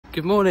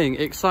Good morning,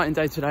 exciting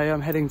day today.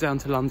 I'm heading down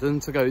to London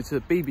to go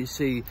to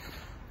BBC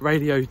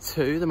Radio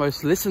 2, the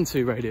most listened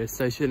to radio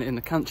station in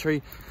the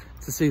country,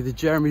 to see the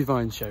Jeremy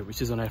Vine Show,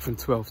 which is on air from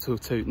 12 till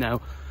 2.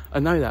 Now, I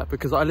know that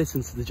because I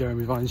listen to the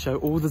Jeremy Vine Show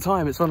all the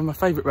time. It's one of my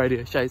favourite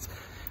radio shows.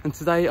 And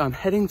today I'm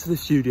heading to the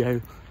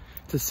studio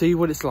to see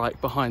what it's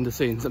like behind the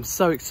scenes. I'm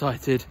so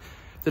excited.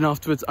 Then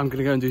afterwards, I'm going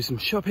to go and do some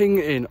shopping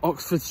in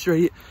Oxford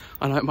Street.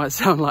 I know it might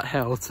sound like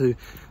hell to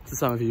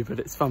some of you, but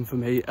it's fun for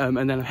me. And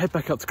then I'll head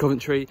back up to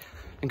Coventry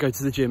and go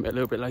to the gym a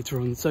little bit later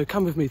on. So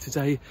come with me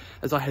today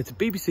as I head to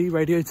BBC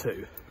Radio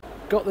 2.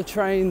 Got the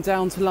train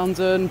down to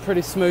London,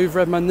 pretty smooth.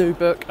 Read my new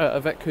book,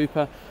 Yvette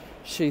Cooper,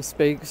 She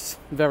Speaks.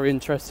 Very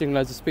interesting,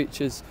 loads of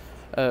speeches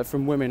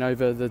from women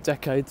over the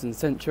decades and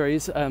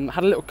centuries. Had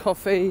a little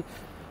coffee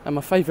and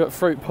my favourite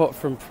fruit pot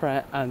from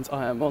Pret, and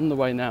I am on the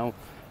way now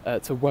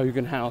to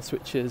Wogan House,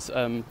 which is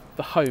the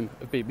home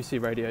of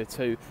BBC Radio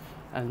 2.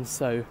 And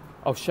so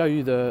I'll show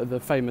you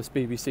the famous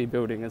BBC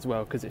building as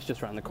well, because it's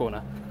just around the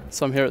corner.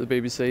 So I'm here at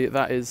the BBC.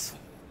 That is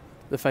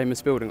the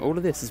famous building. All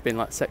of this has been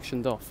like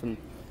sectioned off and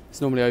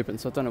it's normally open,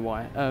 so I don't know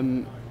why.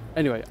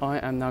 Anyway, I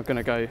am now going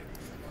to go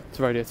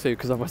to Radio 2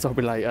 because otherwise I'll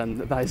be late, and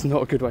that is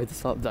not a good way to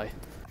start the day.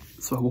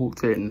 So I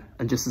walked in,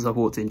 and just as I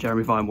walked in,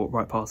 Jeremy Vine walked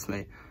right past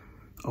me.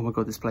 Oh my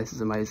God, this place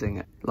is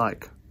amazing.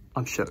 Like,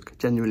 I'm shook,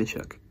 genuinely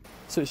shook.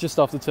 So it's just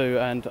after 2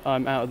 and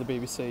I'm out of the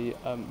BBC.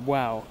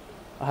 Wow.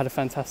 I had a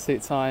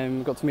fantastic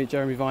time, got to meet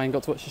Jeremy Vine,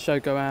 got to watch the show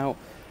go out,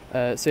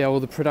 see how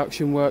all the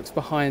production works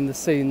behind the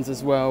scenes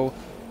as well.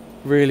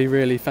 Really,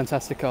 really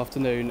fantastic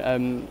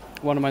afternoon.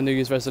 One of my New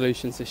Year's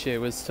resolutions this year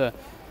was to,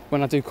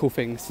 when I do cool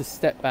things, to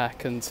step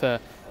back and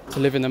to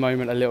live in the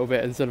moment a little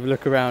bit and sort of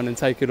look around and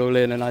take it all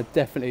in, and I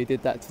definitely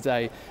did that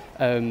today.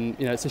 You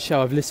know, it's a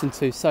show I've listened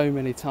to so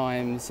many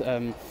times,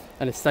 and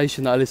a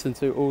station that I listen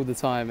to all the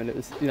time, and it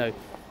was, you know,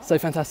 so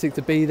fantastic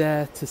to be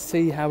there, to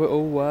see how it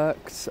all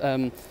works.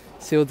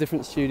 See all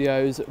different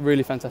studios,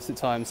 really fantastic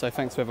time. So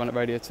thanks to everyone at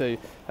Radio 2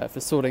 for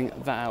sorting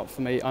that out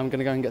for me. I'm going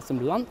to go and get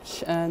some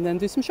lunch and then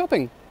do some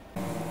shopping.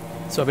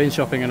 So I've been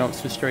shopping in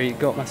Oxford Street,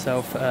 got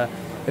myself a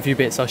few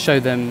bits. I'll show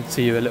them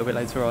to you a little bit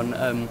later on.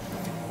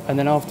 And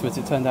then afterwards,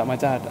 it turned out my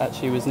dad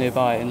actually was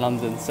nearby in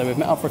London. So we've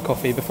met up for a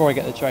coffee before I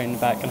get the train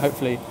back, and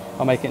hopefully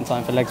I'll make it in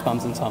time for Legs,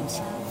 Bums and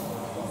Tums.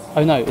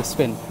 Oh no, it's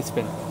spin.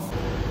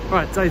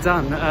 Right, day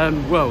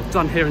done. Well,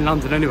 done here in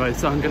London anyway,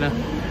 so I'm going to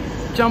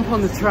jump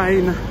on the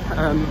train.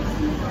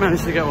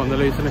 Managed to get one the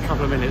loose in a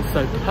couple of minutes,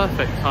 so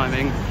perfect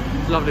timing.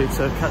 Lovely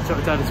to catch up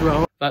with Dad as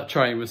well. That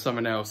train was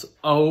someone else.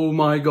 Oh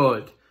my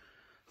God,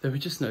 there were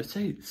just no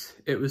seats.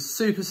 It was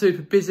super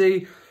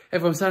busy,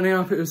 everyone standing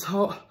up, it was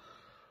hot.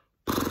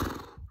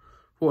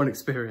 What an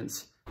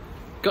experience.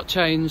 Got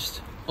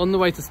changed, on the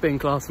way to spin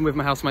class, and with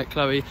my housemate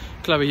Chloe.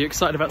 Chloe, you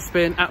excited about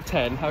spin? Out of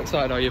 10, how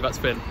excited are you about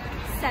spin?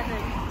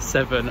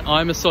 7.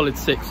 I'm a solid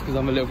 6 because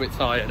I'm a little bit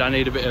tired. I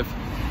need a bit of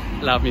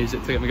loud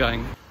music to get me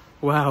going.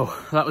 Wow,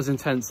 that was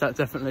intense. That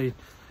definitely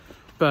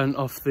burnt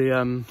off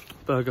the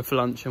burger for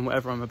lunch and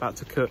whatever I'm about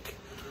to cook.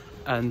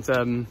 And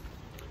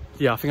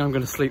yeah, I think I'm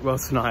going to sleep well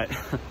tonight.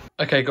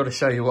 Okay, got to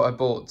show you what I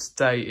bought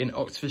today in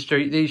Oxford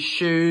Street. These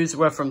shoes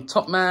were from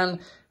Topman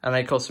and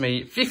they cost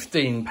me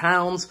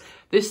 £15.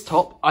 This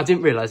top, I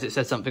didn't realise it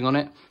said something on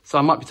it, so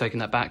I might be taking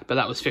that back, but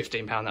that was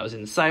 £15, that was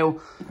in the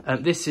sale.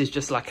 This is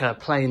just like a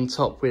plain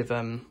top with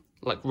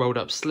like rolled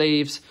up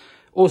sleeves.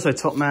 Also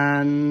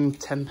Topman,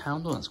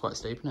 £10. Oh, that's quite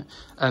steep, isn't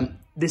it?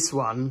 This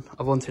one,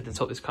 I wanted to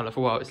top this colour for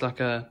a while. It's like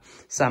a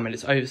salmon,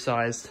 it's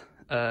oversized,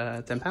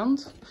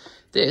 £10.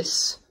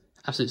 This,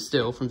 absolute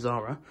steal from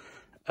Zara.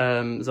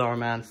 Zara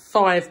Man,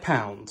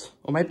 £5.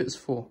 Or maybe it was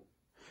 4.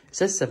 It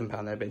says £7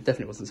 there, but it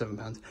definitely wasn't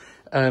 £7.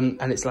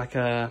 And it's like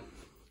a,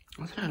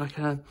 I don't know, like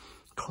a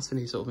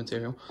cottony sort of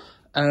material.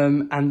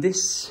 And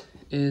this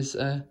is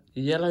a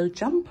yellow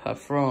jumper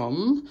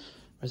from,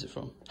 where's it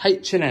from?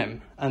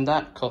 H&M. And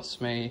that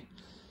cost me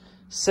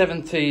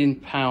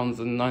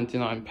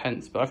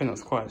 £17.99, but I think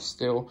that's quite a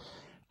steal.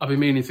 I've been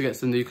meaning to get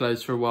some new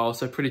clothes for a while,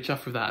 so pretty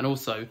chuffed with that, and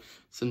also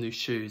some new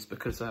shoes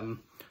because, well,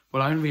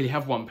 I only really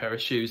have one pair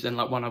of shoes and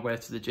like one I wear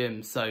to the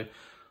gym, so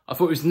I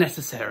thought it was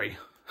necessary.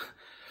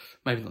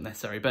 Maybe not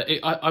necessary, but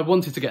I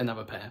wanted to get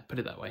another pair, put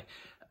it that way.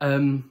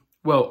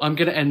 Well, I'm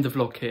going to end the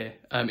vlog here.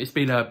 It's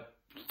been a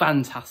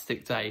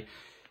fantastic day.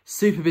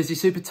 Super busy,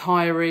 super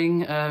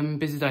tiring,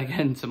 busy day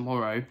again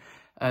tomorrow.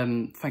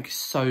 Thank you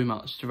so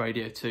much to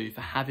Radio 2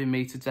 for having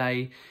me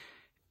today.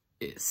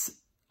 It's,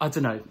 I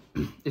don't know,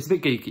 it's a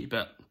bit geeky,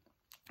 but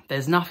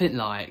there's nothing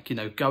like, you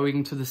know,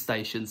 going to the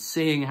station,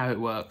 seeing how it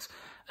works,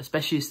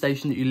 especially a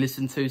station that you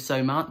listen to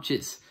so much.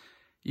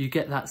 You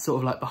get that sort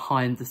of like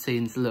behind the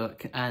scenes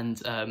look,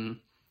 and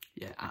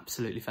yeah,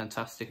 absolutely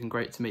fantastic and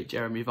great to meet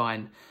Jeremy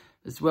Vine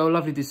as well.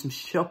 Lovely to do some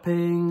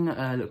shopping,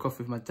 look off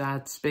with my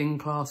dad's spin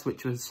class,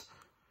 which was,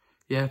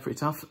 yeah, pretty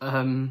tough.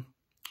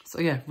 So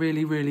yeah,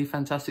 really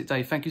fantastic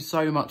day. Thank you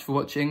so much for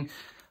watching.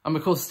 I'm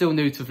of course still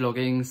new to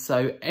vlogging,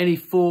 so any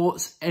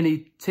thoughts,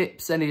 any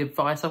tips, any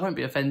advice, I won't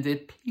be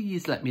offended.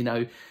 Please let me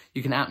know.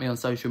 You can at me on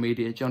social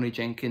media, Johnny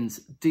Jenkins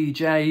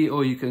DJ,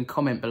 or you can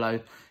comment below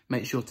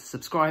make sure to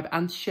subscribe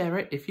and share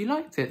it if you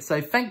liked it. So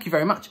thank you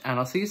very much, and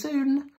I'll see you soon.